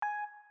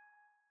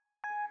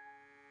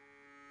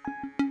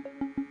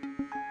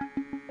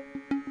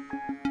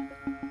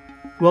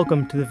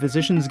Welcome to the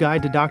Physician's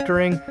Guide to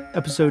Doctoring,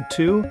 Episode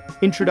 2,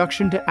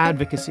 Introduction to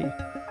Advocacy,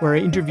 where I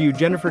interview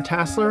Jennifer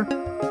Tassler,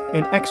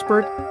 an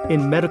expert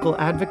in medical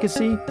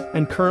advocacy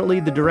and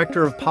currently the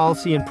Director of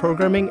Policy and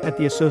Programming at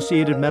the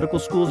Associated Medical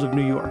Schools of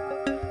New York,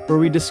 where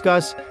we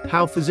discuss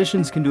how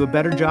physicians can do a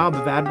better job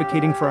of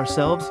advocating for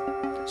ourselves,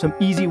 some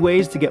easy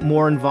ways to get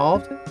more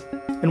involved,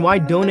 and why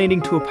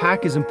donating to a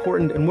PAC is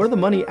important and where the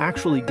money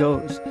actually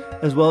goes,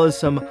 as well as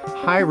some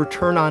high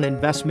return on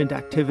investment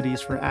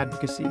activities for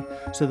advocacy,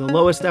 so the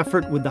lowest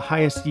effort with the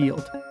highest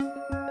yield.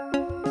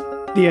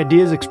 The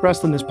ideas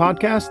expressed on this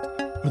podcast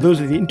are those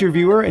of the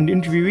interviewer and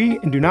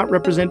interviewee and do not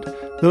represent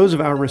those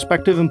of our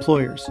respective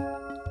employers.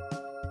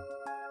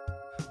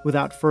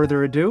 Without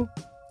further ado,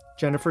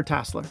 Jennifer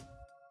Tassler.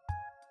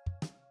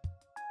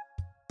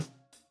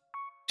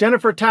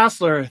 Jennifer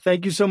Tassler,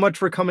 thank you so much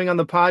for coming on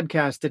the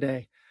podcast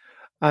today.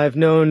 I've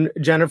known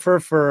Jennifer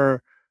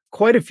for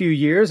quite a few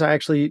years. I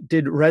actually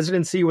did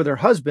residency with her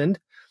husband,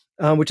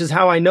 which is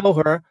how I know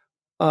her.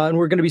 And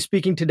we're going to be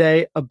speaking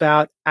today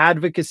about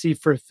advocacy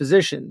for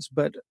physicians,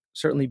 but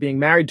certainly being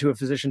married to a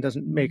physician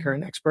doesn't make her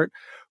an expert,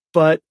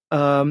 but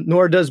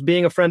nor does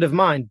being a friend of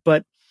mine.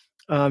 But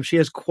she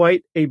has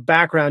quite a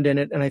background in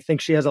it, and I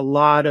think she has a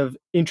lot of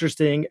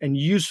interesting and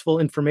useful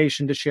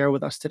information to share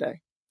with us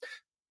today.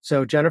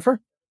 So, Jennifer?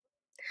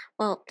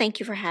 Well, thank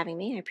you for having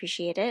me. I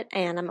appreciate it.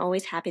 And I'm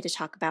always happy to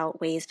talk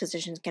about ways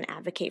physicians can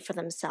advocate for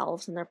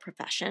themselves and their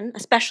profession,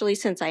 especially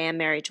since I am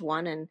married to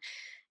one and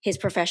his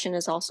profession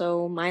is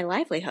also my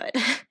livelihood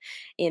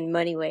in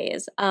many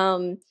ways.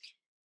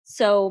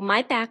 So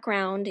my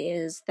background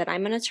is that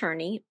I'm an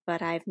attorney,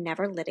 but I've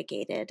never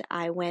litigated.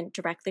 I went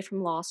directly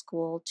from law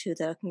school to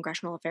the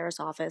Congressional Affairs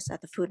Office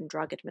at the Food and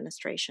Drug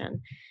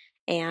Administration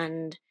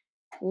and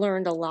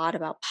learned a lot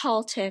about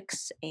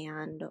politics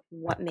and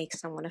what makes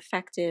someone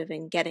effective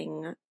in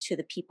getting to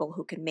the people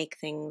who can make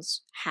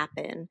things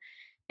happen.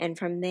 And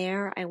from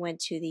there, I went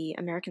to the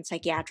American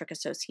Psychiatric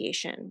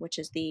Association, which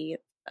is the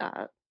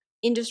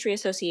industry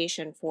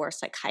association for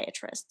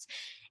psychiatrists.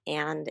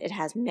 And it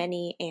has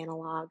many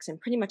analogs in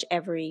pretty much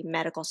every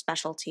medical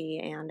specialty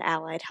and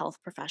allied health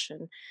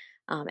profession.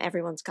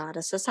 Everyone's got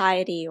a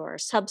society or a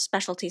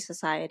subspecialty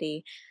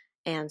society.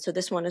 And so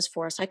this one is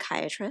for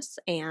psychiatrists.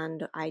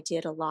 And I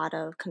did a lot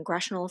of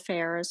congressional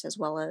affairs as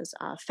well as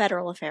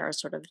federal affairs,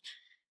 sort of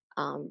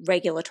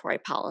regulatory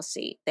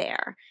policy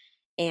there.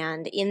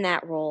 And in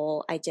that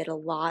role, I did a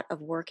lot of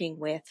working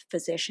with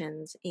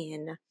physicians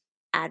in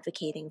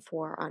advocating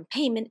for on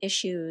payment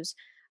issues,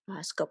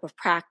 scope of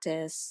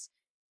practice,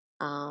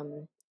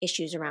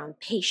 issues around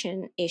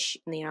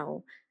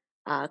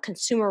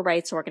consumer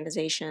rights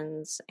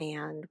organizations,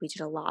 and we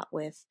did a lot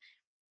with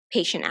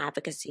patient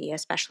advocacy,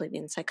 especially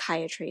in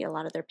psychiatry. A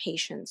lot of their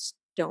patients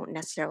don't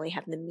necessarily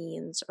have the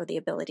means or the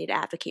ability to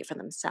advocate for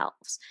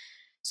themselves.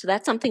 So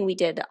that's something we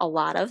did a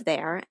lot of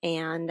there.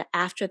 And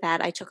after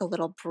that, I took a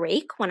little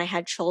break when I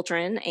had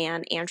children,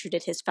 and Andrew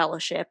did his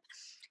fellowship.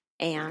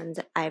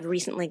 And I've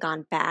recently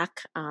gone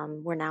back.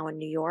 We're now in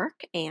New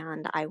York,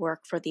 and I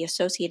work for the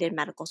Associated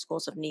Medical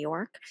Schools of New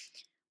York,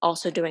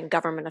 also doing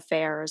government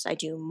affairs. I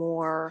do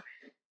more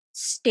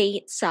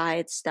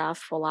stateside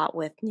stuff, a lot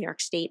with New York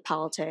State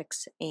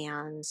politics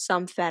and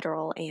some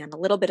federal and a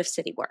little bit of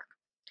city work.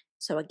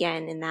 So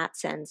again, in that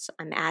sense,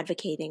 I'm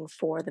advocating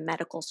for the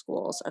medical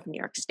schools of New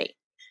York State.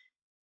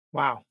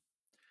 Wow.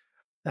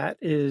 That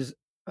is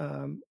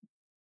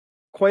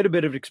quite a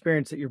bit of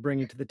experience that you're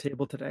bringing to the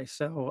table today.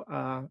 So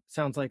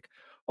sounds like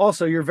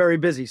also you're very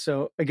busy.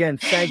 So again,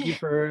 thank you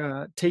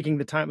for taking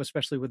the time,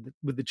 especially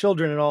with the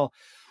children and all.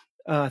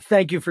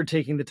 Thank you for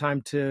taking the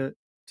time to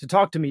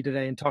talk to me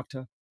today and talk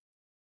to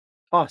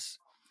us.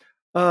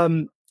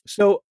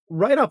 So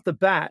right off the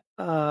bat,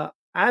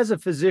 as a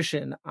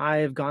physician,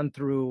 I've gone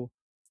through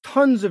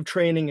tons of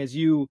training as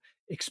you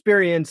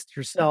experienced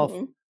yourself.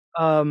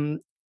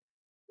 Um,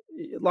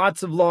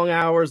 Lots of long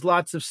hours,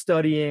 lots of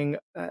studying,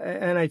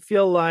 and I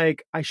feel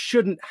like I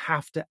shouldn't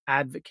have to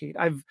advocate.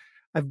 I've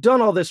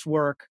done all this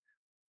work.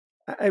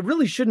 I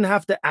really shouldn't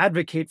have to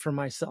advocate for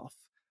myself.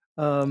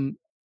 Um,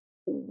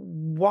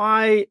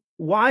 why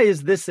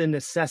is this a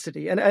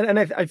necessity? And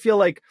I feel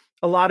like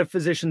a lot of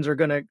physicians are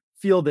going to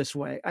feel this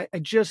way.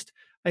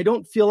 I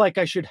don't feel like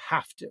I should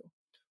have to.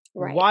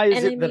 Right. Why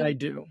is And it that I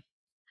do?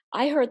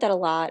 I heard that a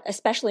lot,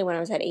 especially when I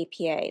was at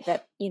APA,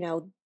 that,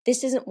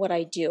 this isn't what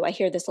I do. I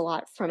hear this a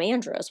lot from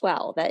Andrew as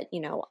well, that,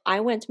 I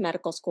went to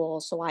medical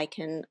school so I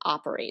can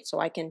operate, so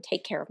I can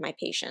take care of my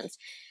patients.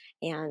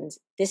 And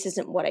this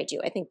isn't what I do.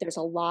 I think there's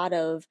a lot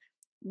of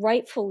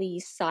rightfully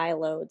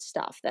siloed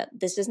stuff that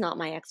this is not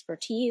my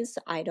expertise.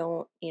 I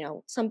don't,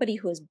 somebody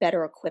who is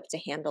better equipped to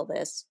handle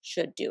this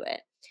should do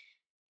it.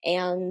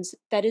 And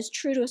that is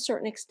true to a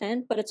certain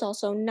extent, but it's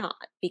also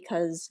not,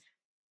 because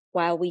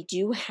while we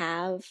do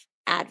have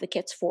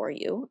advocates for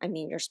you, I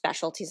mean, your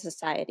specialty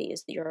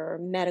societies, your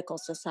medical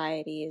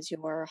societies,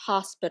 your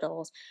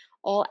hospitals,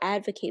 all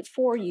advocate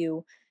for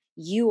you,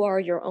 you are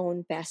your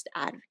own best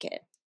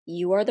advocate.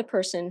 You are the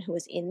person who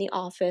is in the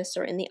office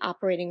or in the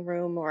operating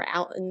room or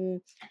out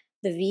in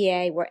the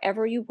VA,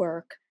 wherever you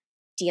work,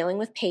 dealing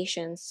with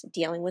patients,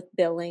 dealing with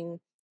billing,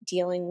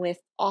 dealing with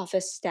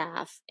office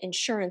staff,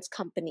 insurance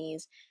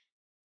companies,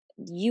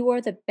 you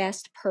are the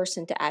best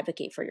person to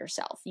advocate for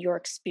yourself. Your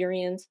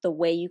experience, the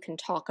way you can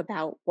talk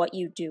about what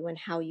you do and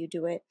how you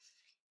do it,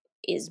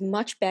 is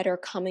much better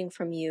coming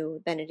from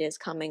you than it is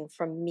coming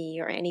from me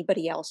or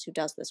anybody else who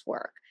does this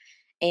work.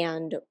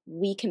 And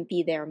we can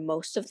be there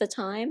most of the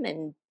time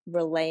and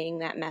relaying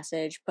that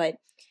message, but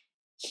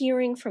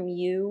hearing from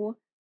you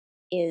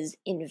is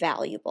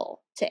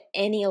invaluable to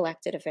any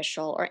elected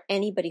official or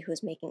anybody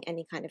who's making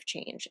any kind of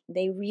change.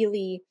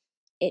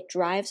 It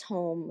drives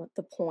home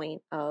the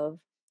point of,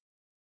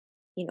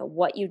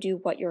 what you do,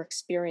 what you're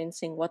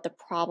experiencing, what the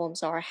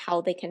problems are, how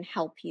they can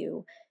help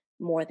you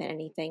more than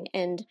anything.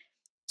 And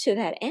to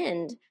that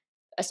end,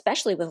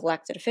 especially with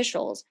elected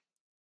officials,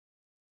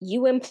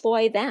 you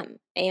employ them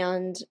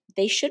and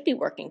they should be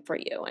working for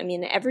you. I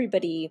mean,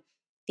 everybody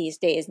these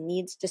days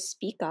needs to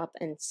speak up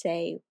and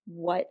say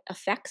what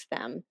affects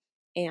them.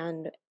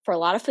 And for a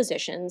lot of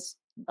physicians,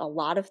 a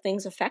lot of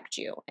things affect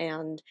you,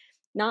 and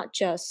not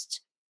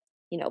just,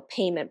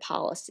 payment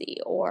policy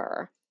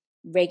or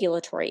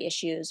regulatory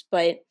issues,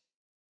 but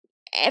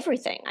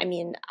everything. I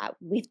mean,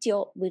 we've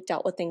dealt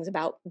with things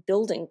about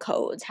building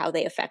codes, how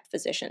they affect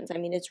physicians. I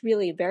mean, it's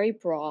really very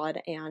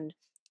broad, and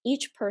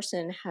each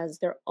person has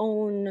their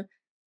own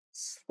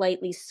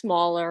slightly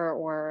smaller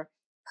or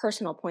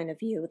personal point of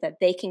view that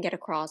they can get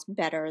across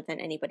better than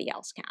anybody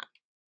else can.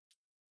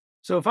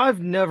 So if I've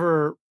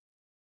never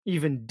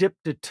even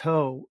dipped a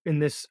toe in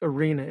this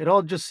arena, it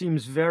all just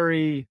seems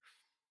very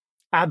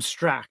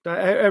abstract.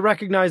 I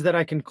recognize that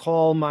I can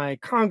call my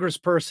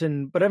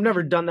congressperson, but I've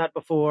never Mhm. done that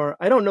before.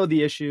 I don't know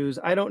the issues.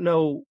 I don't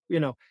know,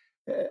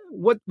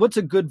 what's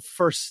a good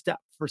first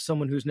step for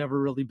someone who's never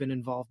really been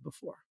involved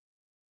before?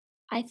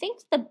 I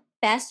think the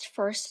best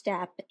first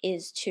step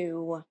is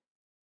to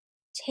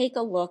take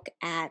a look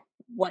at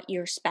what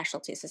your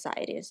specialty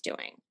society is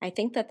doing. I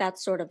think that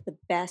that's sort of the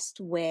best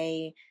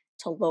way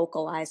to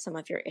localize some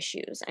of your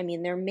issues. I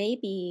mean, there may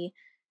be,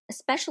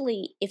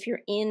 especially if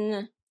you're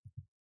in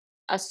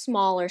a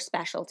smaller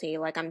specialty,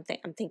 like I'm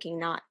thinking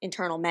not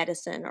internal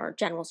medicine or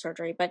general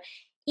surgery, but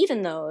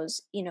even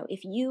those, if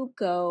you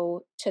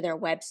go to their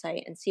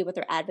website and see what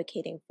they're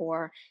advocating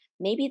for,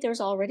 maybe there's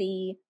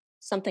already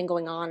something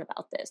going on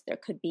about this. There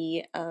could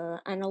be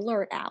an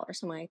alert out or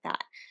something like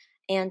that.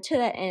 And to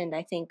that end,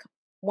 I think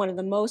one of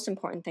the most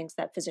important things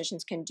that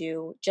physicians can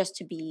do, just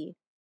to be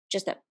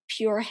just a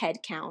pure head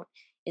count,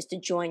 is to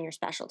join your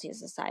specialty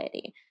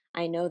society.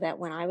 I know that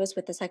when I was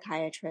with the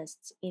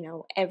psychiatrists,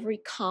 every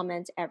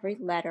comment, every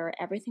letter,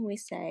 everything we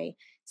say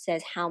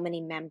says how many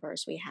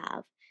members we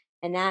have.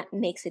 And that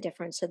makes a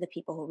difference to the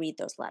people who read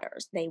those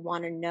letters. They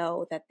want to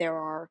know that there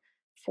are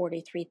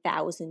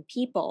 43,000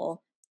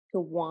 people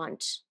who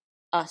want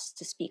us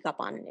to speak up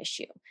on an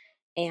issue.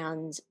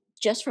 And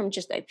just from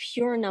just a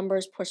pure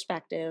numbers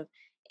perspective,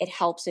 it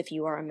helps if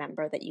you are a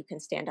member that you can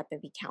stand up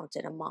and be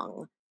counted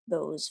among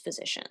those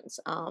physicians.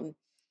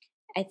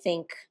 I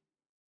think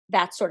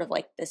that's sort of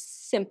like the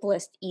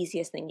simplest,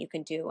 easiest thing you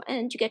can do.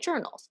 And you get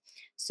journals.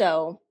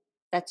 So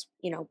that's,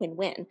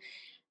 win-win.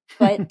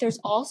 But there's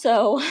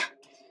also,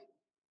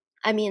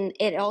 I mean,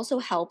 it also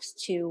helps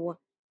to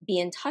be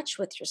in touch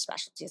with your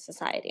specialty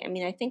society. I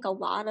mean, I think a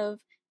lot of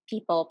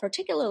people,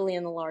 particularly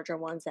in the larger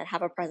ones that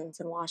have a presence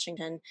in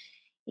Washington,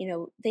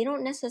 they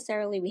don't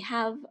necessarily, we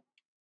have,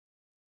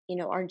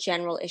 our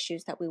general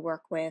issues that we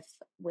work with,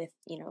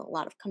 a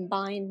lot of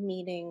combined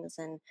meetings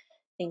and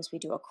things we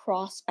do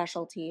across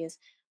specialties.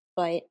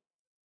 But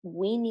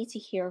we need to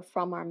hear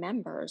from our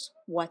members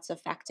what's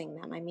affecting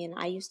them. I mean,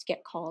 I used to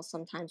get calls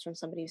sometimes from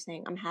somebody who's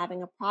saying, I'm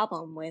having a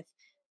problem with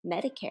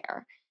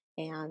Medicare,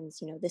 and,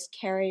 this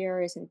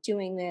carrier isn't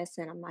doing this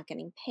and I'm not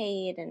getting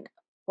paid, and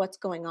what's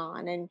going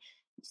on. And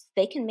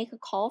they can make a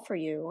call for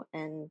you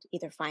and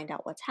either find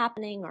out what's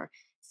happening or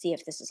see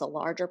if this is a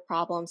larger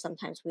problem.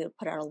 Sometimes we would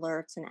put out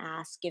alerts and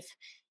ask if,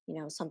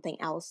 something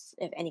else,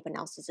 if anyone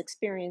else is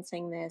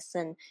experiencing this.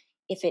 And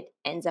if it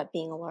ends up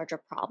being a larger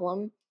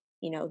problem,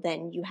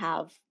 then you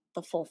have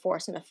the full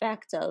force and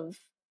effect of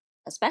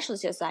a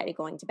specialty society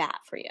going to bat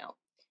for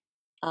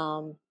you.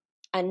 Um,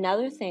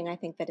 Another thing I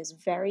think that is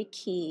very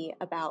key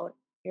about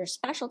your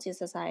specialty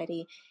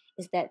society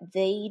is that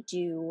they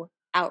do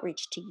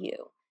outreach to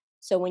you.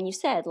 So when you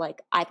said,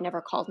 like, I've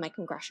never called my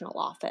congressional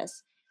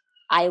office,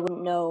 I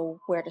wouldn't know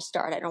where to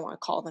start. I don't want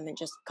to call them and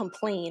just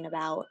complain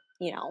about,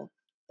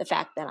 the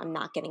fact that I'm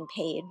not getting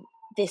paid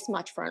this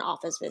much for an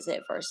office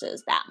visit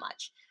versus that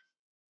much.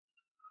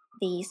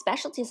 The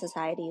specialty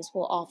societies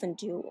will often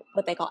do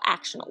what they call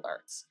action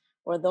alerts,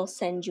 where they'll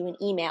send you an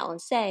email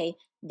and say,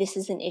 this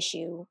is an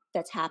issue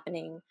that's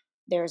happening.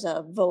 There's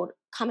a vote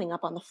coming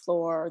up on the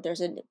floor.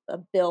 There's a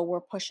bill we're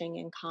pushing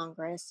in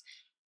Congress.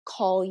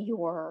 Call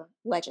your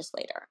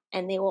legislator.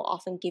 And they will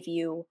often give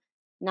you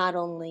not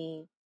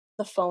only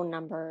the phone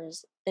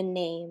numbers, the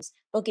names,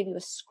 they'll give you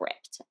a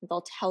script.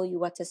 They'll tell you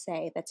what to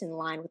say that's in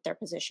line with their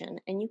position.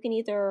 And you can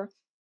either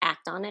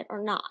act on it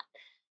or not,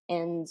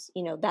 and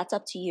that's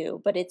up to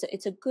you, but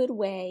it's a good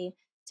way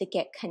to to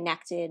get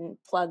connected and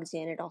plugged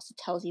in. It also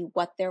tells you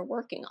what they're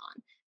working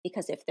on.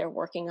 Because if they're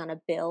working on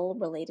a bill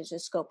related to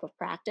scope of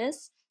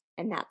practice,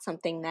 and that's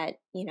something that,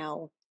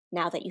 now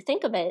that you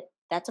think of it,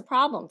 that's a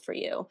problem for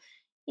you.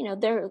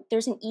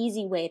 There's an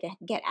easy way to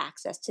get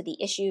access to the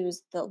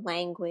issues, the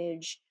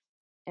language,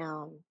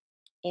 um,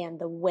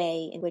 and the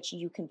way in which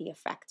you can be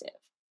effective.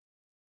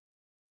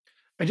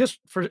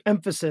 For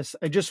emphasis,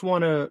 I just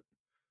want to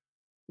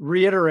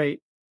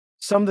reiterate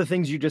some of the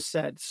things you just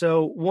said.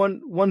 So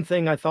one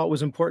thing I thought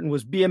was important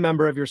was be a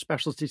member of your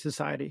specialty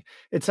society.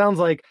 It sounds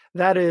like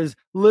that is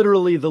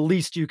literally the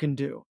least you can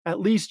do. At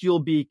least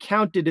you'll be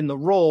counted in the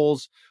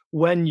rolls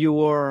when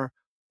your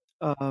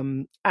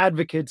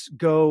advocates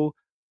go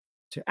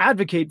to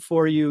advocate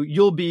for you.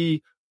 You'll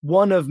be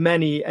one of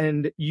many,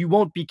 and you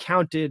won't be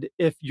counted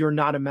if you're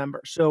not a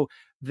member. So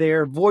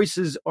their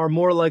voices are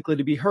more likely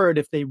to be heard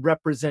if they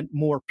represent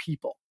more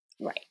people.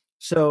 Right.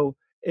 So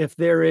if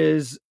there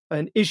is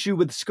an issue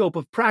with scope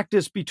of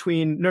practice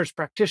between nurse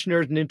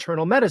practitioners and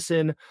internal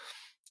medicine,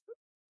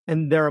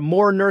 and there are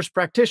more nurse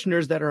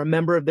practitioners that are a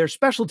member of their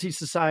specialty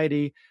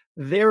society,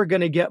 they're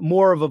going to get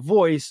more of a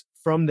voice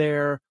from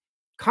their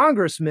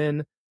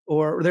congressman,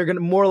 or they're going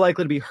to more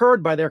likely to be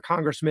heard by their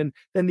congressman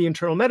than the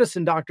internal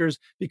medicine doctors,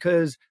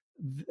 because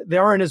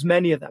there aren't as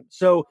many of them.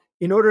 So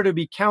in order to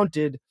be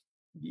counted,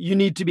 you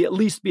need to at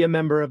least be a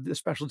member of the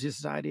specialty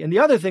society. And the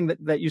other thing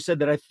that you said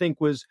that I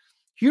think was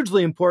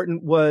hugely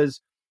important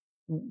was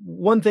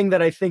one thing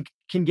that I think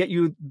can get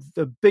you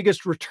the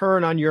biggest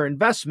return on your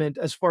investment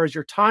as far as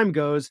your time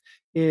goes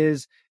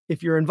is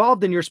if you're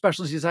involved in your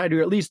specialty society,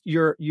 or at least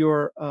you're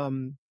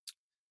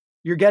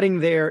getting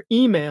their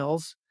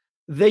emails,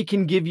 they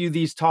can give you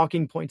these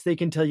talking points. They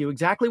can tell you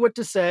exactly what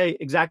to say,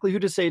 exactly who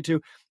to say it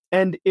to.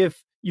 And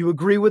if you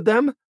agree with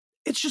them,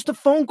 it's just a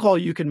phone call.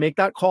 You can make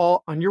that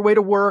call on your way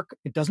to work.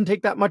 It doesn't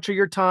take that much of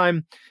your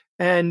time.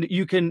 And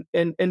you can,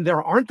 and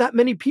there aren't that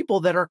many people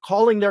that are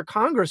calling their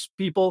Congress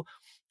people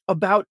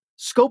about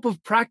scope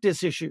of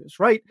practice issues,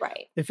 right?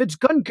 Right. If it's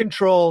gun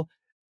control,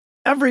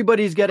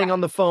 everybody's getting Right.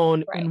 on the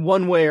phone Right. in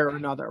one way or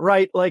another,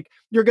 right? Like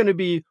you're going to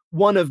be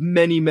one of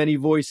many, many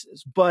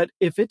voices. But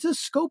if it's a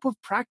scope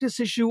of practice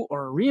issue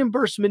or a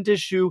reimbursement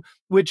issue,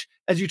 which,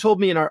 as you told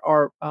me in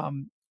our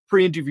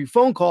pre-interview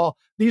phone call,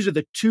 these are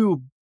the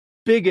two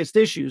biggest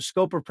issues: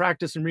 scope of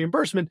practice and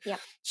reimbursement. Yeah.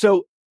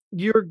 So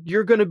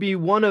you're going to be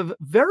one of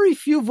very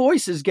few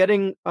voices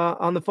getting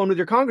on the phone with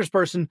your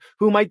congressperson,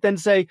 who might then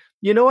say,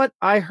 you know what,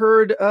 I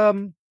heard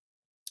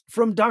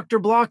from Dr.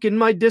 Block in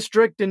my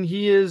district, and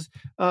he is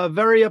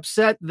very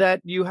upset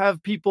that you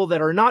have people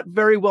that are not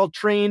very well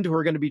trained who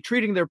are going to be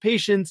treating their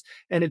patients,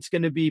 and it's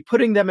going to be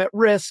putting them at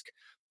risk.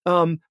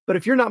 But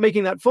if you're not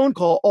making that phone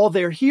call, all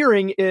they're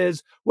hearing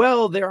is,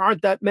 well, there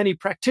aren't that many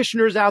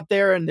practitioners out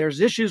there, and there's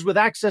issues with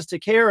access to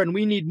care, and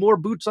we need more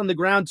boots on the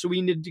ground, so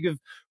we need to give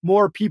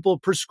more people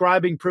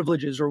prescribing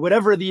privileges, or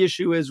whatever the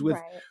issue is with.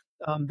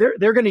 Right.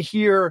 They're going to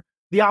hear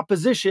the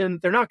opposition.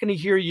 They're not going to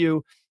hear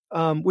you,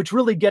 which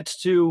really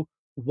gets to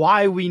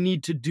why we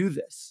need to do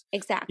this.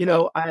 Exactly.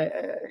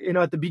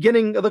 At the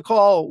beginning of the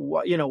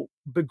call,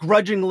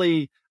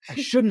 begrudgingly, I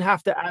shouldn't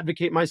have to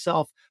advocate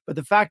myself. But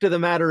the fact of the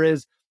matter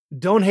is,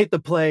 don't hate the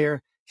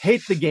player,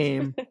 hate the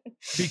game,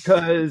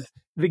 because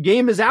the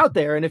game is out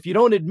there. And if you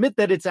don't admit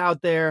that it's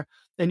out there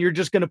and you're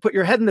just going to put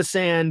your head in the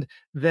sand,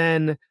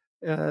 then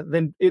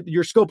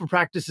your scope of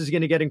practice is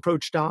going to get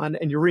encroached on,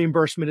 and your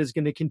reimbursement is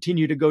going to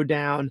continue to go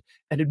down,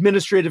 and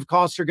administrative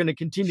costs are going to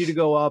continue to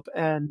go up,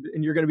 and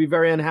you're going to be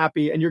very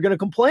unhappy, and you're going to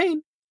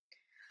complain,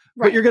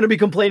 Right. but you're going to be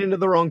complaining to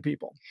the wrong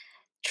people.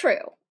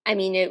 True. I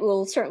mean, it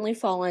will certainly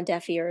fall on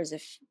deaf ears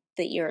if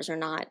the ears are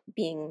not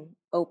being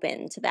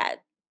open to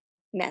that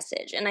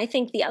message. And I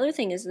think the other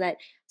thing is that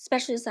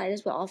specialty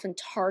societies will often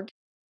target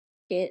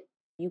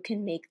you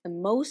can make the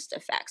most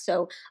effect.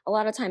 So a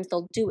lot of times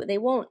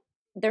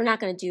they're not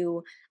going to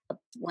do a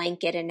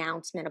blanket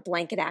announcement, a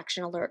blanket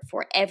action alert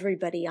for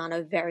everybody on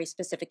a very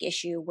specific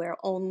issue where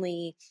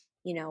only,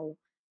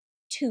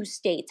 2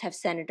 states have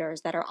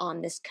senators that are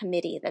on this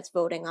committee that's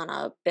voting on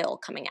a bill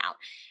coming out.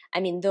 I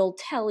mean, they'll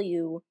tell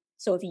you,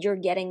 so if you're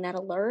getting that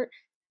alert,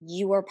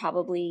 you are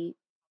probably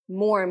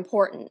more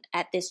important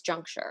at this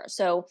juncture.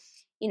 So,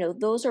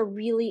 those are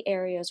really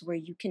areas where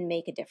you can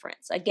make a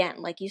difference. Again,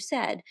 like you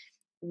said,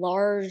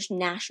 large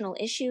national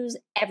issues,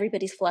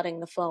 everybody's flooding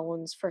the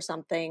phones for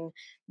something.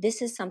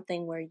 This is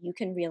something where you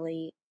can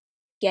really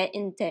get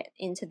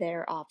into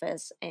their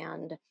office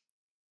and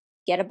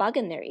get a bug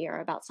in their ear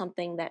about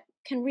something that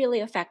can really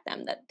affect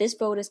them, that this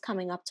vote is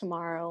coming up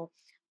tomorrow.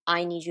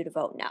 I need you to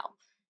vote no.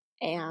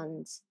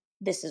 And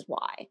this is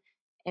why.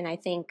 And I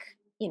think,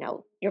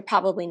 you're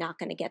probably not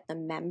going to get the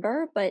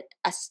member, but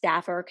a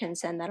staffer can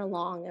send that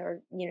along,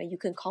 or, you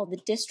can call the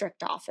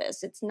district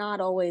office. It's not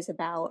always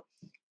about,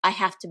 I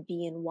have to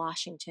be in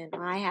Washington,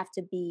 or I have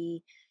to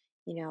be,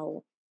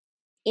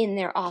 in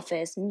their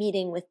office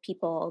meeting with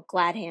people,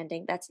 glad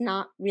handing. That's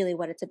not really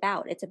what it's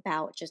about. It's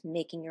about just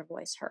making your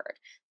voice heard.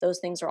 Those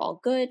things are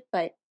all good,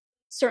 but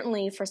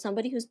certainly for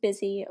somebody who's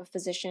busy, a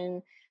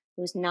physician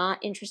who's not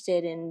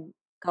interested in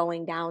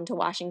going down to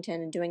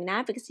Washington and doing an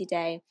advocacy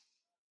day,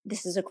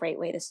 this is a great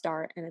way to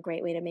start and a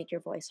great way to make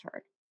your voice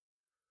heard.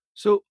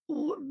 So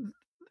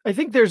I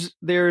think there's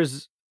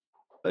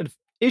an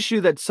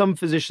issue that some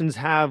physicians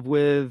have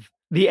with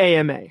the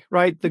AMA,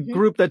 right? The Mm-hmm.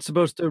 group that's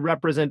supposed to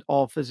represent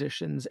all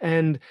physicians.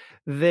 And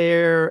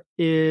there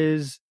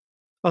is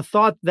a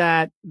thought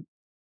that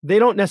they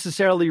don't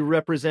necessarily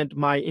represent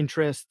my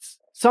interests.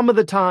 Some of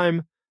the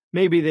time,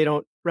 maybe they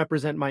don't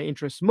represent my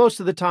interests. Most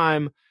of the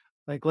time,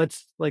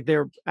 like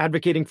they're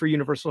advocating for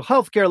universal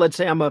health care. Let's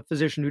say I'm a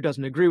physician who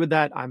doesn't agree with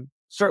that. I'm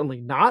certainly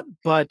not,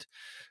 but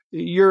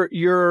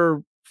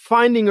you're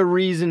finding a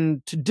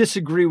reason to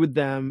disagree with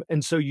them,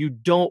 and so you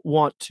don't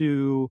want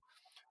to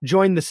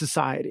join the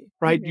society,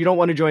 right? You Mm-hmm. don't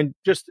want to join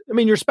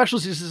your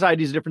specialty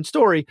society is a different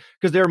story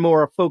because they're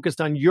more focused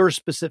on your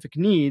specific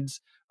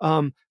needs.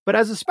 But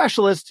as a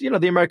specialist,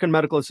 the American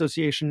Medical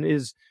Association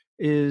is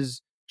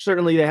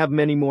certainly, they have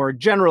many more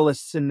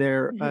generalists in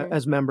there Mm-hmm.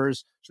 as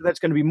members, so that's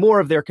going to be more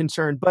of their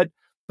concern. But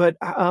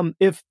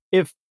if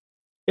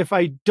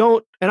I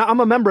don't, and I'm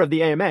a member of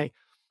the AMA,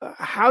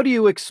 how do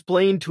you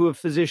explain to a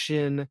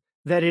physician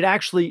that it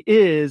actually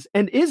is,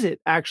 and is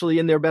it actually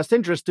in their best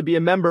interest to be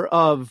a member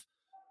of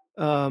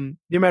the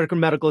American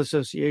Medical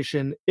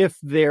Association if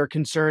their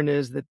concern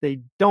is that they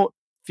don't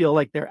feel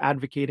like they're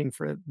advocating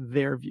for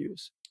their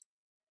views?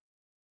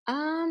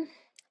 Um,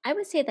 I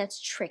would say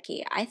that's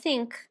tricky. I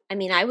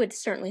would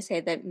certainly say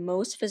that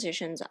most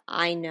physicians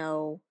I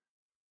know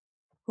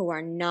who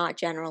are not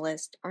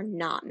generalists are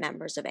not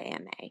members of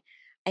AMA.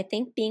 I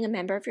think being a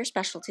member of your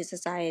specialty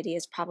society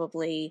is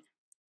probably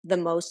the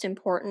most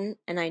important.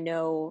 And I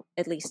know,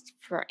 at least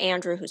for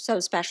Andrew, who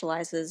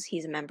subspecializes,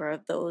 he's a member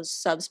of those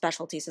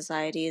subspecialty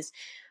societies.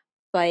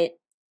 But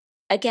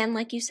again,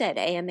 like you said,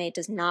 AMA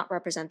does not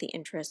represent the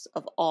interests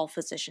of all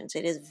physicians.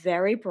 It is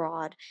very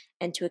broad,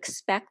 and to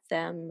expect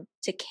them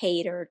to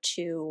cater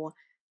to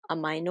a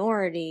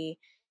minority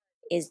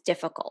is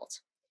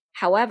difficult.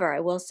 However, I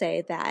will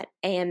say that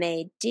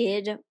AMA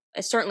did,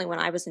 certainly when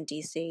I was in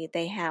DC,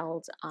 they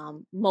held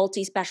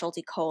multi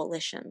specialty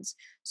coalitions.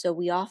 So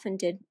we often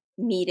did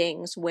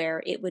meetings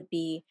where it would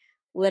be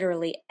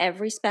literally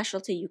every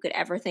specialty you could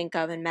ever think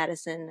of in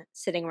medicine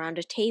sitting around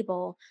a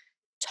table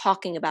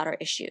talking about our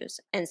issues.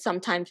 And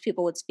sometimes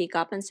people would speak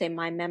up and say,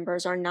 my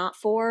members are not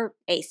for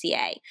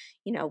ACA.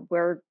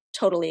 We're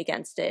totally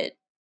against it.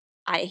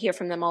 I hear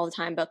from them all the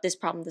time about this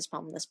problem, this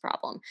problem, this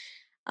problem.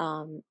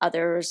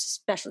 Other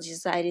specialty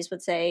societies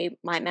would say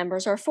my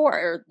members are for,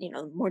 or,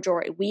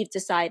 majority. We've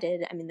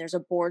decided. There's a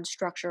board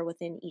structure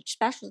within each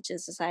specialty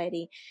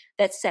society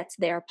that sets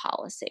their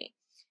policy,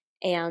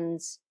 and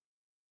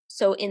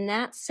so in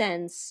that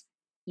sense,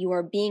 you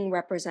are being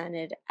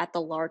represented at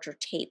the larger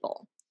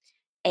table.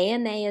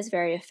 AMA is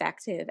very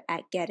effective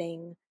at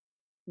getting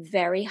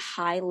very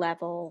high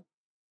level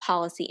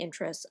policy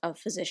interests of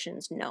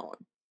physicians known.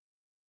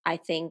 I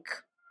think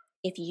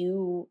if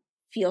you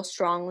feel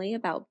strongly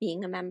about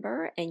being a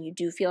member and you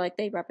do feel like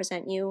they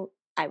represent you,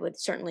 I would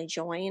certainly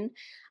join.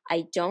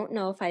 I don't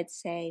know if I'd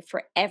say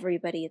for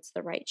everybody it's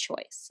the right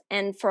choice.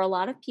 And for a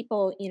lot of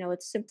people,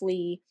 it's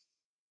simply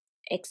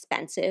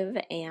expensive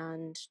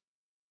and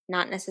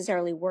not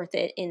necessarily worth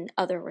it in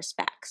other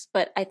respects.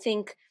 But I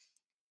think,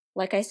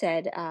 like I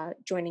said,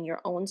 joining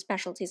your own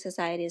specialty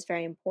society is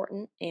very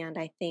important. And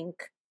I think,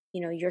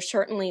 you're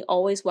certainly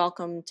always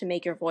welcome to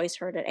make your voice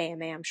heard at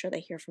AMA. I'm sure they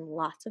hear from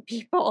lots of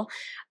people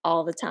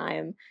all the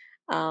time.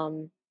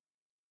 Um,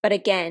 but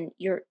again,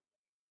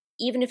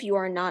 even if you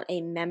are not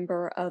a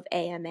member of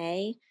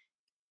AMA,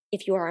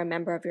 if you are a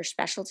member of your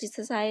specialty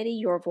society,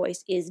 your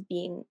voice is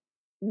being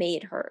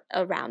made heard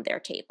around their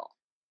table.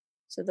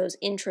 So those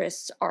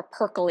interests are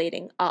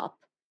percolating up.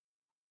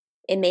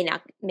 It may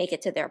not make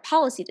it to their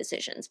policy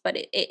decisions, but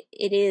it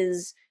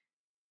is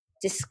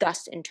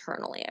discussed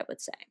internally, I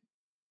would say.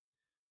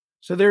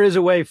 So there is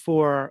a way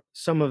for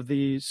some of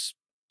these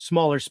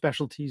smaller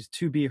specialties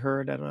to be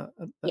heard at at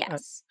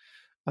Yes.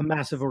 a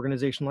massive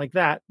organization like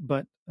that.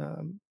 But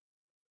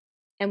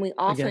And we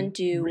often again,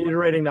 do,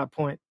 reiterating that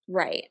point.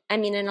 right.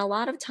 And a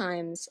lot of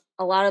times,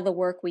 a lot of the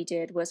work we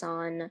did was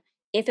on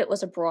if it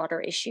was a broader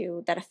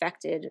issue that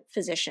affected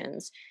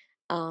physicians.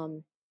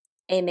 Um,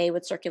 AMA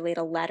would circulate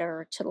a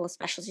letter to the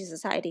specialty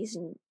societies,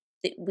 and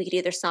we could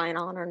either sign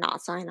on or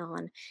not sign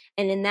on.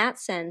 And in that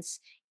sense,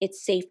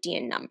 it's safety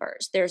in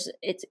numbers.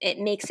 It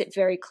makes it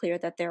very clear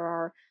that there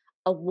are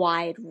a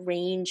wide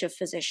range of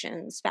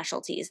physician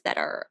specialties that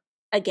are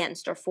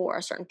against or for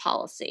a certain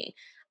policy,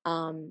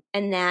 and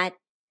that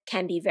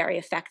can be very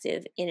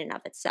effective in and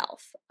of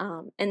itself.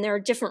 And there are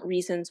different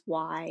reasons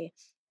why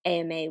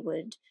AMA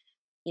would,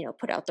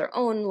 put out their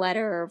own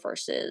letter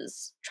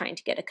versus trying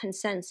to get a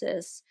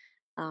consensus.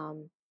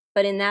 Um,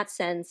 but in that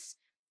sense,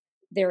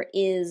 there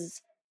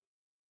is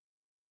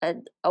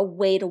a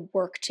way to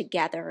work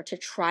together to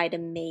try to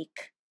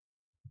make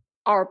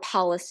our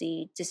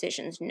policy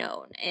decisions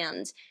known.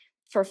 And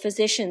for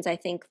physicians, I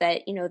think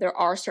that, there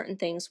are certain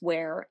things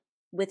where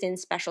within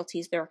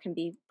specialties there can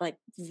be like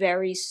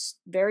very,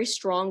 very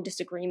strong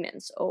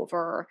disagreements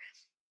over,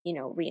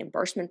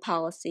 reimbursement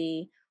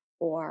policy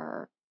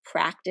or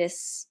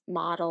practice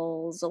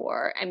models,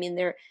 or I mean,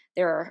 there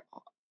are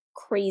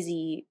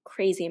crazy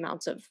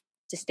amounts of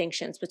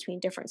distinctions between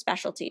different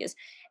specialties.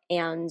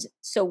 And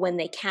so when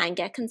they can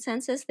get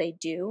consensus, they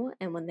do,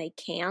 and when they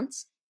can't,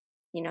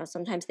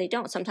 sometimes they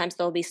don't. Sometimes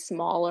there'll be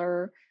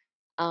smaller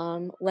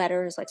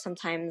letters, like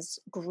sometimes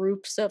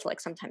groups of, like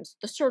sometimes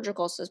the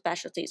surgical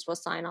specialties will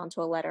sign on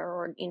to a letter,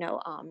 or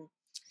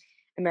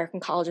American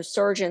College of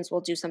Surgeons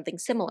will do something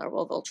similar.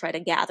 Well, they'll try to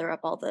gather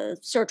up all the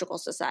surgical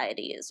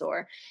societies,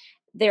 or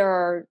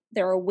there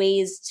are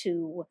ways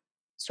to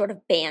sort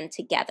of band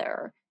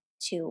together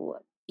to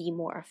be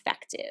more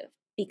effective.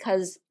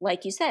 Because,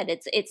 like you said,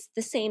 it's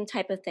the same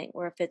type of thing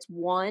where if it's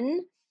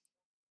one,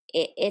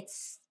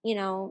 it's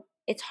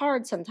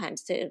hard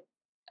sometimes to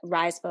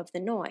rise above the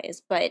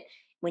noise. But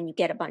when you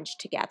get a bunch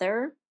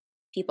together,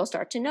 people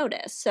start to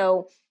notice.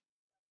 So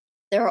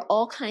there are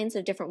all kinds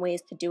of different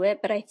ways to do it,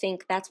 but I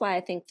think that's why I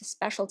think the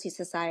specialty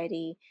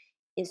society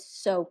is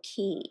so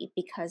key,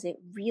 because it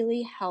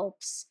really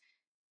helps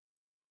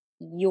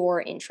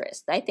your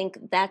interest. I think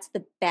that's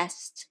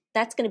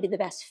going to be the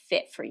best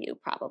fit for you,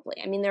 probably.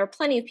 I mean, there are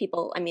plenty of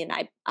people. I mean,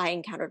 I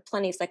encountered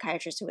plenty of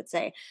psychiatrists who would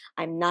say,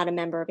 I'm not a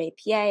member of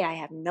APA. I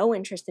have no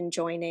interest in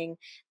joining.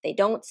 They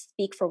don't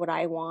speak for what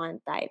I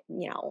want. I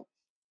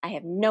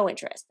have no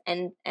interest.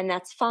 And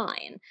that's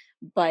fine.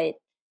 But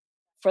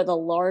for the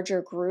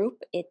larger group,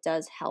 it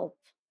does help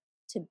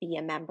to be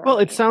a member. Well,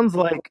 it sounds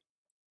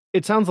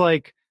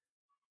like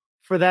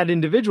for that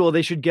individual,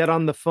 they should get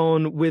on the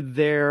phone with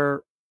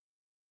their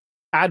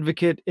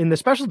advocate in the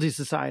specialty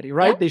society,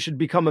 right? Yeah. They should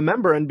become a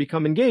member and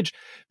become engaged,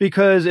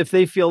 because if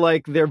they feel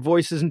like their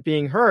voice isn't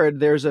being heard,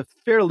 there's a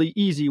fairly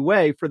easy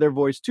way for their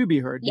voice to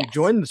be heard. You Yes.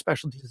 join the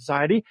specialty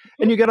society Mhm.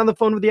 and you get on the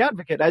phone with the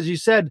advocate. As you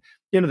said,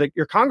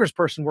 your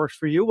congressperson works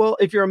for you. Well,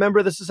 if you're a member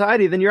of the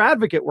society, then your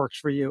advocate works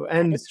for you.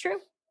 That is true.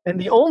 And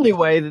the only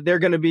way that they're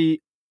going to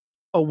be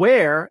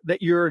aware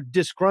that you're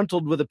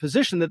disgruntled with a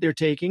position that they're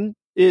taking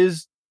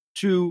is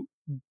to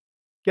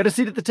get a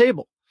seat at the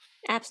table.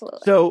 Absolutely.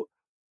 So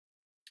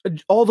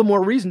all the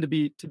more reason to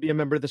be a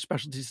member of the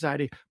specialty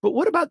society. But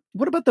what about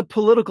the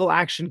political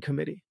action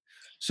committee?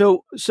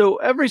 So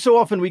every so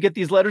often we get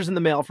these letters in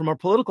the mail from our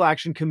political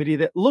action committee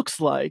that looks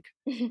like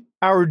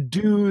our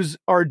dues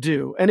are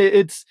due, and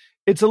it's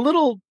a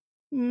little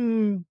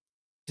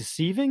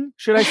deceiving,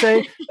 should I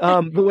say,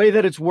 the way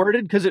that it's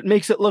worded, because it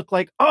makes it look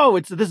like, oh,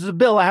 this is a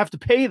bill, I have to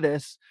pay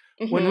this,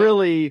 when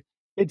really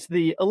it's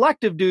the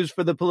elective dues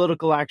for the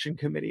political action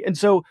committee. And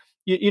so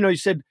you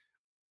said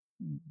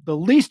the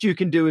least you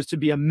can do is to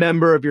be a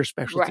member of your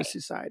specialty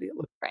society.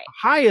 Right. The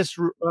highest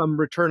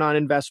return on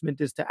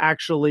investment is to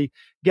actually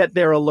get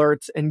their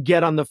alerts and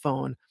get on the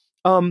phone.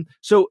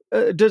 So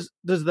does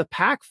the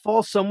PAC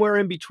fall somewhere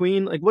in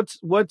between? Like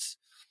what's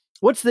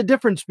the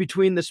difference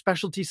between the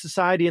specialty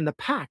society and the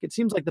PAC? It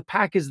seems like the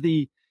PAC is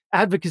the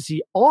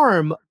advocacy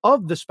arm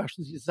of the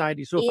specialty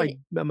society. So if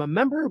I'm a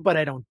member but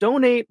I don't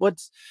donate,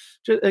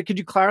 could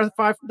you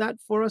clarify that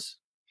for us?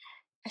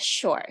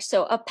 Sure.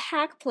 So a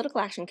PAC, political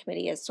action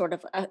committee, is sort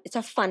of it's a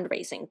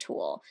fundraising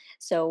tool.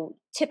 So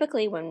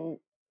typically when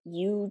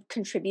you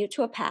contribute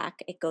to a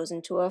PAC, it goes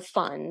into a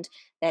fund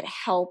that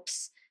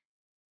helps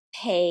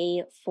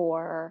pay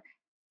for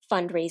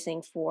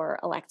fundraising for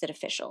elected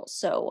officials.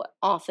 So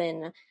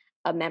often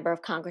a member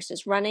of Congress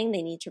is running,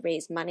 they need to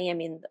raise money. I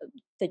mean,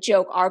 the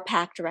joke our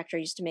PAC director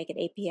used to make at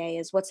APA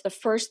is, what's the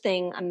first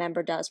thing a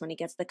member does when he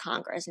gets to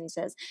Congress? And he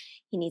says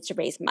he needs to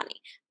raise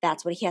money.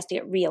 That's what he has to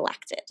get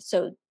reelected.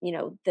 So,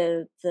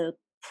 the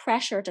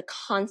pressure to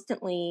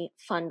constantly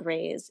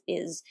fundraise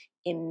is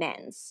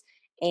immense.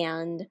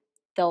 And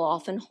they'll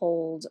often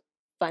hold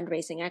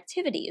fundraising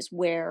activities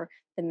where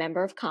the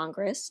member of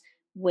Congress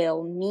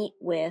will meet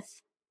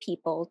with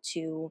people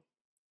to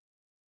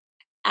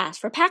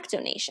ask for PAC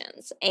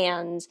donations.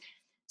 And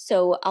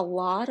so a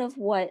lot of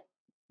what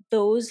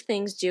those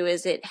things do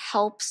is it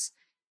helps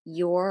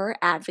your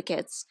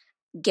advocates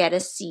get a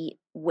seat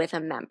with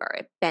a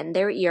member, bend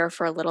their ear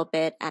for a little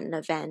bit at an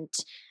event.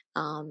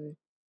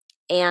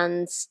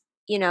 And,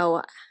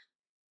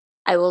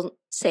 I will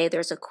say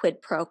there's a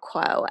quid pro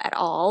quo at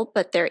all,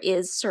 but there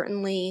is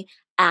certainly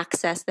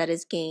access that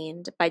is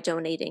gained by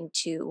donating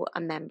to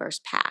a member's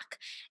PAC.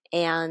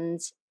 And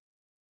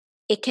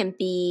it can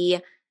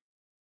be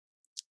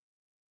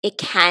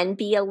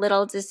a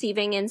little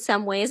deceiving in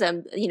some ways.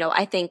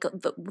 I think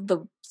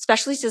the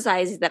specialty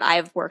societies that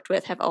I've worked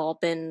with have all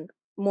been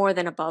more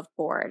than above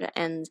board.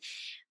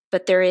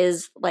 But there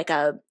is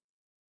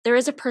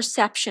a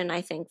perception,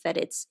 I think, that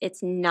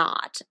it's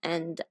not.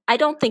 And I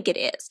don't think it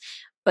is,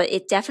 but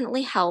it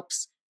definitely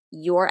helps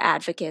your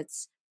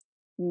advocates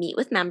meet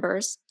with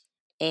members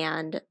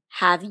and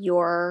have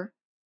your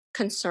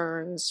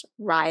concerns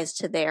rise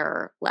to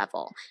their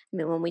level. I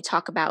mean, when we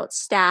talk about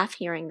staff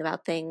hearing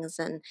about things,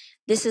 and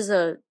this is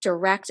a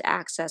direct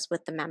access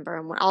with the member.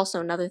 And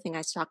also another thing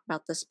I talk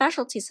about the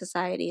specialty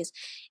societies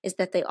is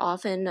that they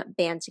often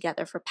band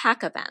together for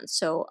PAC events.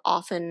 So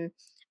often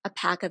a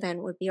PAC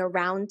event would be a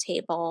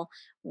roundtable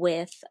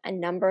with a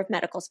number of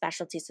medical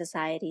specialty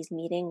societies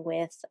meeting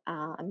with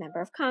a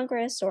member of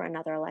Congress or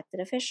another elected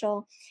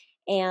official.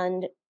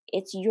 And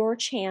it's your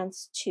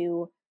chance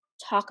to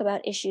talk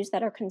about issues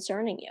that are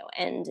concerning you.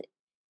 And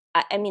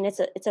I mean, it's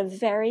a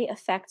very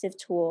effective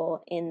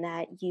tool in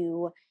that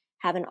you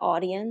have an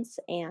audience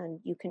and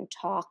you can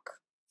talk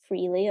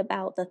freely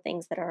about the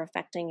things that are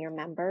affecting your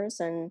members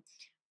and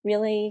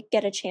really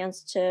get a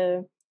chance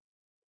to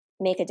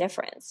make a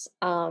difference.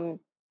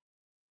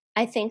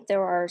 I think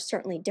there are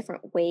certainly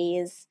different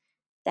ways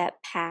that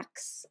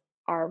PACs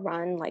are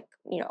run, like,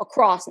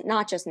 across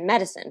not just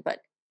medicine, but,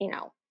 you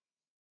know,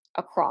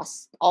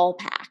 across all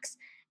PACs.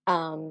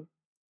 Um,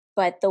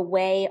 but the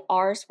way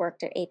ours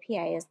worked at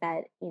APA is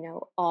that,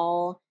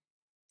 all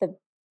the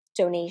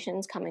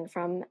donations coming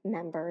from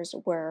members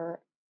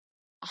were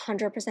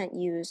 100%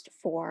 used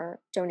for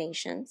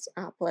donations,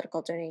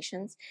 political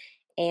donations.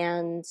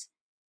 And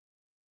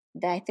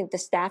I think the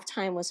staff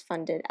time was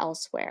funded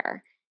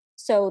elsewhere.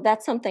 So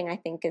that's something I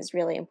think is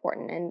really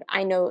important. And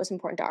I know it was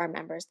important to our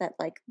members that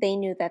they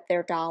knew that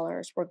their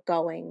dollars were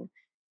going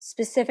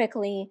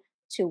specifically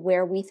to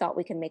where we thought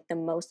we could make the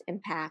most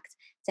impact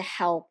to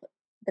help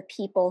the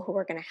people who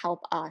are going to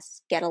help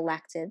us get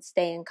elected,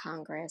 stay in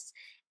Congress,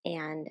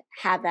 and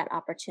have that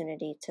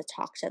opportunity to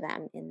talk to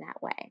them in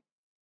that way.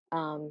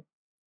 Um,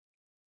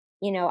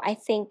 I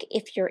think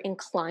if you're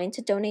inclined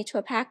to donate to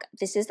a PAC,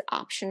 this is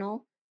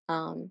optional.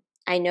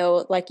 I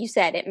know, like you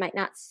said, it might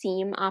not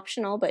seem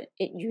optional, but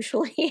it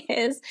usually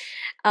is.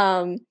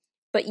 Um,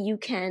 but you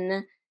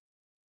can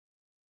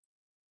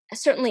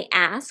certainly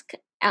ask.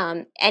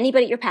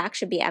 Anybody at your PAC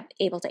should be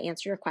able to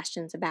answer your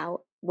questions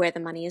about where the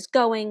money is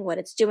going, what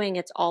it's doing.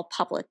 It's all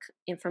public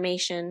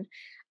information.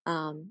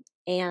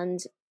 And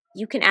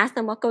you can ask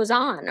them what goes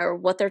on or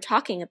what they're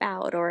talking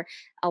about. Or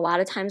a lot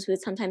of times we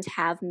would sometimes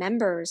have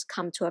members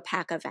come to a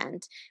PAC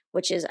event,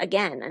 which is,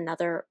 again,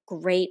 another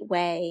great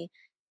way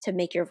to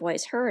make your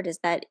voice heard, is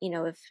that,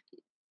 if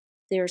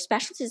your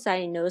specialty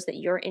society knows that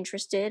you're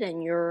interested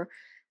and your,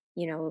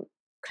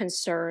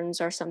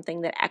 concerns are something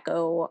that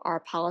echo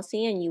our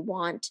policy and you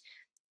want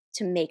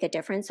to make a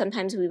difference.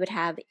 Sometimes we would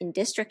have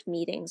in-district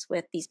meetings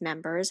with these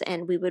members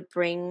and we would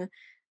bring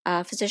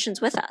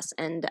physicians with us.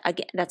 And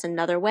again, that's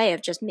another way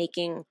of just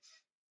making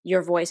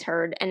your voice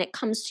heard, and it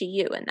comes to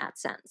you in that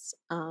sense.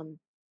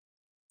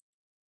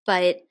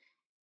 But,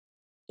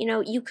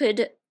 you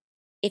could,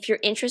 if you're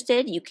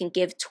interested, you can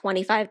give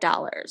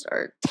 $25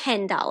 or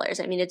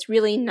 $10. I mean, it's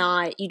really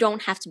not, you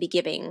don't have to be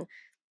giving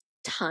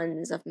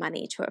tons of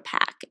money to a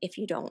PAC if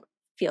you don't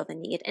feel the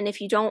need. And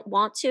if you don't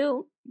want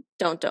to,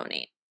 don't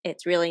donate.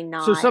 It's really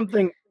So not.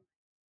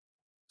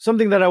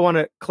 something that I want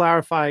to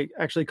clarify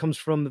actually comes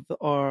from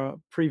our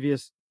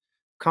previous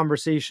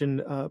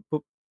conversation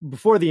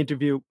before the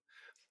interview,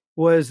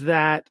 was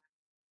that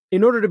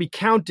in order to be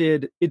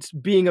counted, it's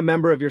being a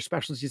member of your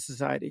specialty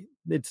society.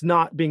 It's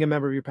not being a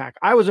member of your PAC.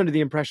 I was under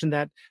the impression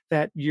that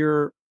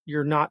you're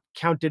not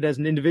counted as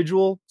an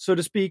individual, so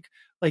to speak.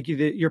 Like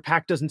your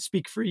PAC doesn't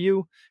speak for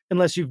you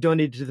unless you've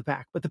donated to the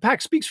PAC. But the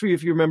PAC speaks for you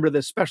if you're a member of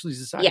the specialty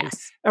society.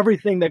 Yes.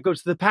 Everything that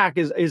goes to the PAC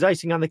is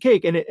icing on the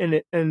cake.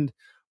 And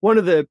one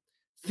of the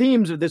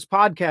themes of this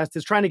podcast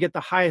is trying to get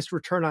the highest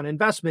return on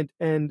investment.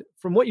 And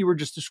from what you were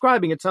just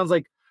describing, it sounds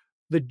like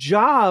the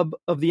job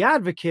of the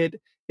advocate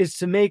is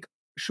to make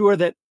sure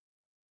that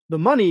the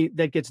money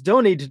that gets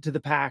donated to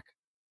the PAC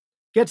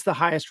gets the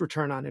highest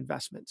return on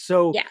investment.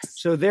 So, yes.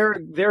 So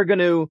they're going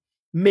to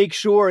make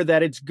sure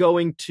that it's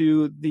going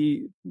to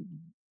the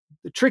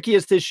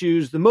trickiest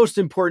issues, the most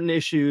important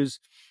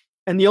issues,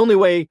 and the only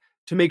way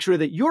to make sure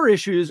that your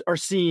issues are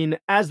seen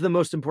as the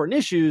most important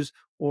issues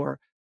or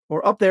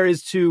up there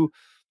is to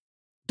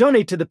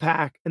donate to the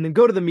PAC and then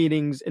go to the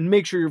meetings and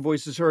make sure your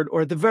voice is heard,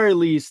 or at the very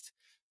least,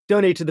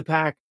 donate to the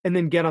PAC and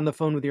then get on the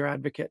phone with your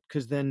advocate,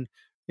 because then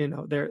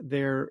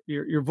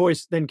your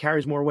voice then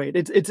carries more weight.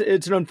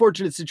 It's an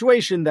unfortunate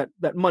situation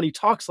that money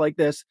talks like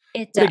this.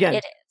 But again, It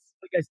is.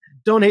 Like I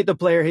said, don't hate the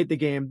player, hate the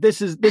game.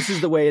 This is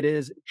the way it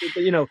is.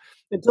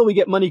 Until we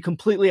get money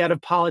completely out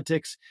of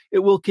politics, it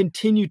will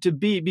continue to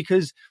be,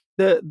 because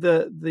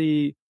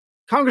the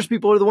Congress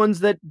people are the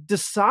ones that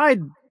decide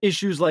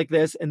issues like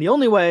this, and the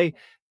only way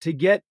to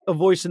get a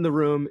voice in the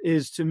room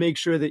is to make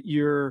sure that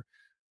you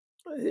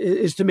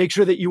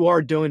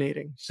are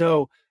donating.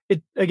 So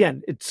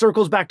it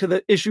circles back to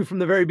the issue from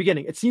the very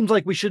beginning. It seems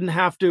like we shouldn't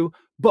have to,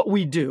 but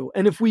we do.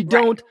 And if we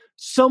don't,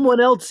 someone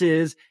else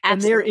is,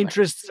 and their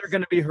interests are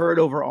going to be heard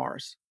over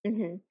ours.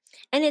 Mm-hmm.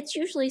 And it's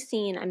usually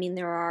seen, I mean,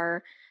 there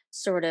are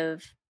sort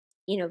of,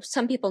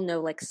 some people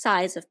know like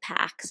size of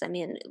PACs. I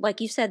mean,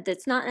 like you said,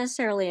 that's not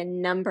necessarily a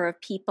number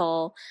of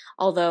people,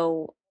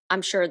 although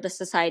I'm sure the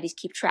societies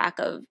keep track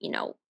of,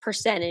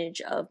 percentage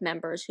of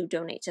members who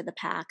donate to the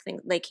PAC.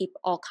 They keep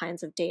all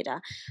kinds of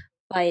data.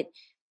 But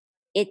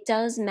it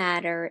does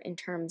matter in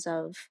terms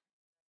of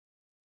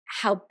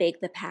how big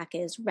the PAC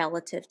is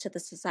relative to the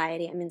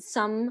society. I mean,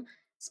 some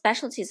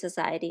specialty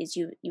societies,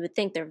 you would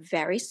think they're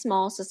very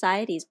small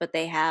societies, but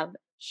they have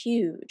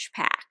huge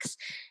PACs.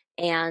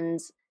 And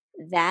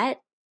that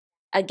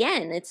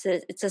again, it's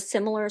a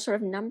similar sort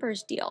of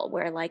numbers deal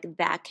where like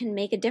that can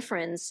make a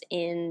difference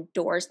in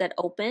doors that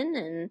open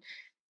and,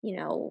 you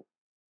know,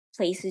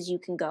 places you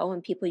can go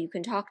and people you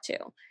can talk to,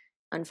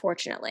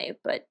 unfortunately,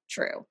 but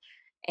true.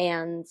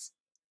 And,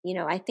 you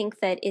know, I think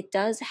that it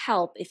does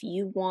help if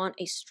you want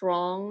a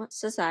strong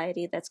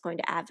society that's going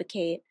to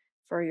advocate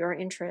for your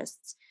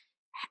interests.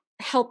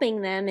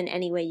 Helping them in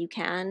any way you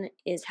can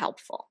is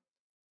helpful.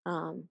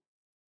 Um,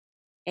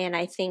 and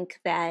I think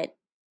that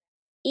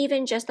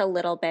even just a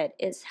little bit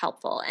is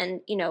helpful.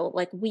 And, you know,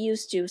 like we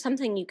used to,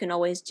 something you can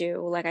always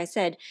do, like I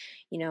said,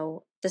 you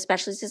know, the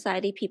Specialty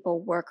Society people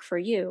work for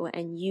you,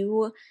 and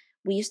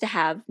we used to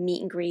have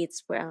meet and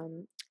greets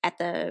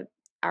at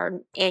our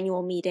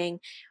annual meeting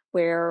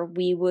where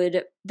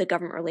the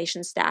government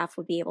relations staff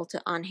would be able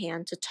to on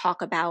hand to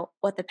talk about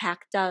what the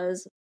PAC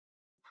does,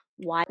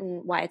 why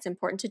it's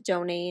important to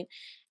donate.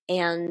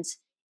 And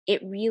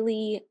it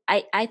really,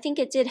 I think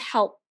it did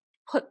help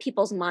put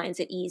people's minds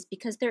at ease,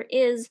 because there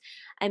is,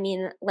 I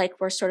mean, like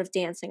we're sort of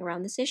dancing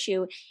around this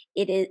issue.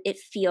 It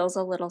feels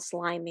a little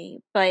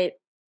slimy, but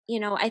you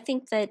know, I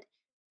think that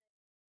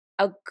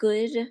a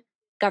good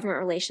government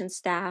relations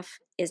staff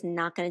is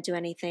not going to do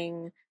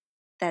anything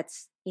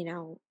that's, you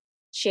know,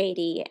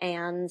 shady,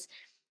 and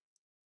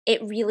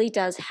it really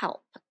does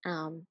help.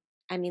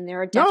 I mean,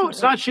 there are No,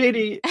 it's not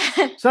definitely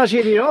shady. It's not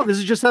shady at all. This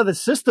is just how the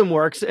system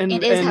works.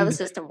 it is how the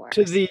system To works.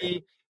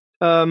 the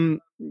um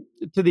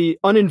to the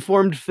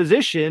uninformed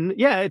physician,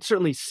 yeah, it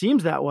certainly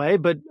seems that way,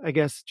 but I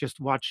guess just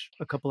watch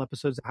a couple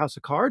episodes of House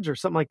of Cards or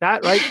something like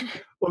that, right?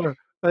 Or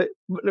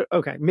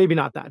okay, maybe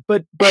not that,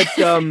 but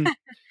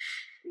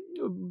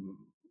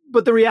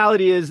the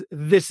reality is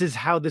this is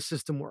how the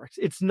system works.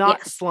 It's not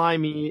Yes,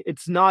 slimy,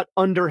 it's not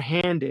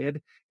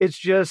underhanded. It's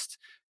just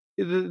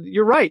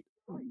you're right.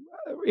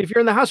 If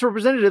you're in the House of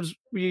Representatives,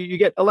 you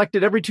get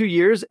elected every 2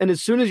 years, and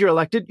as soon as you're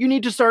elected, you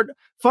need to start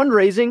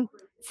fundraising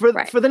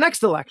right. for the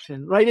next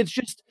election, right? It's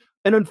just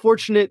an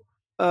unfortunate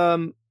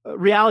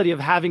reality of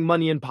having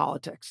money in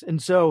politics.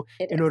 And so,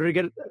 It in is. order to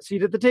get a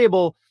seat at the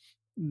table,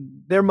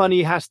 their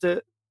money has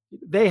to.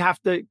 They have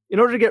to, in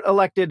order to get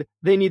elected,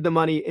 they need the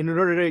money. And in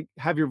order to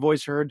have your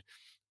voice heard,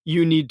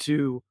 you need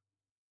to,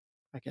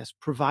 I guess,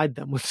 provide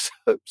them with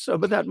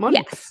some of that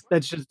money. Yes.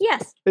 That's just,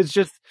 Yes. it's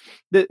just,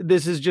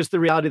 this is just the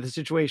reality of the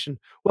situation.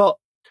 Well,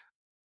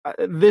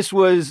 this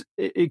was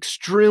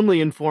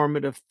extremely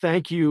informative.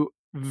 Thank you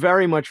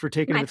very much for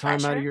taking My the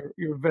time out of pleasure.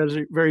 your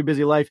very, very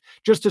busy life.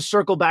 Just to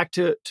circle back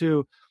to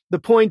the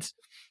points,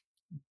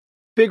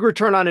 big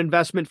return on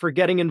investment for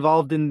getting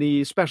involved in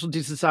the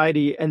specialty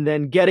society and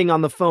then getting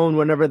on the phone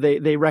whenever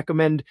they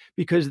recommend,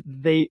 because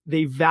they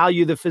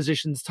value the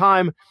physician's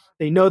time.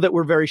 They know that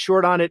we're very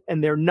short on it,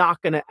 and they're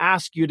not going to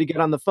ask you to get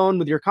on the phone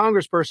with your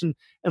congressperson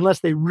unless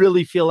they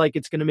really feel like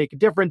it's going to make a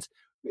difference.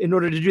 In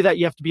order to do that,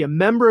 you have to be a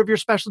member of your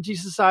specialty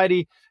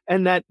society,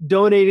 and that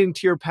donating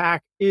to your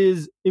PAC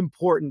is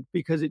important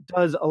because it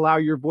does allow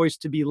your voice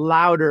to be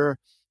louder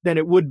than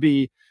it would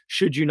be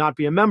should you not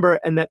be a member,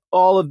 and that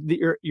all of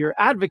your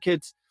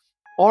advocates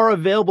are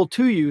available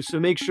to you.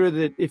 So make sure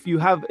that if you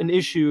have an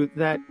issue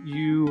that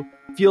you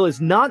feel is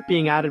not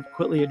being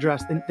adequately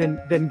addressed,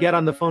 then get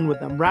on the phone with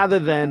them rather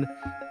than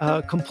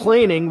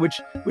complaining, which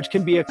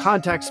can be a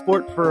contact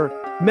sport for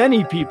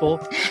many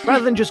people.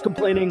 Rather than just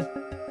complaining,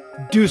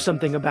 do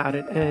something about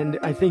it. And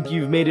I think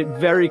you've made it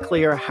very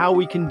clear how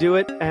we can do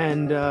it.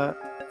 And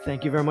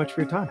thank you very much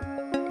for your time.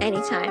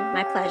 Anytime.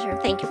 My pleasure.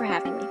 Thank you for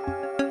having me.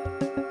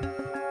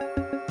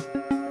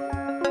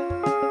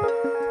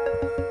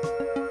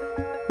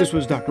 This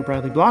was Dr.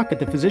 Bradley Block at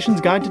the Physician's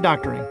Guide to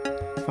Doctoring.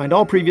 Find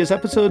all previous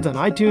episodes on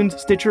iTunes,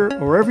 Stitcher,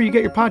 or wherever you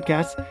get your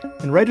podcasts,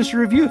 and write us a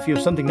review if you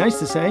have something nice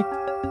to say.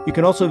 You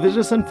can also visit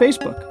us on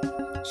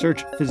Facebook.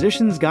 Search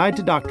Physician's Guide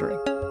to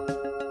Doctoring.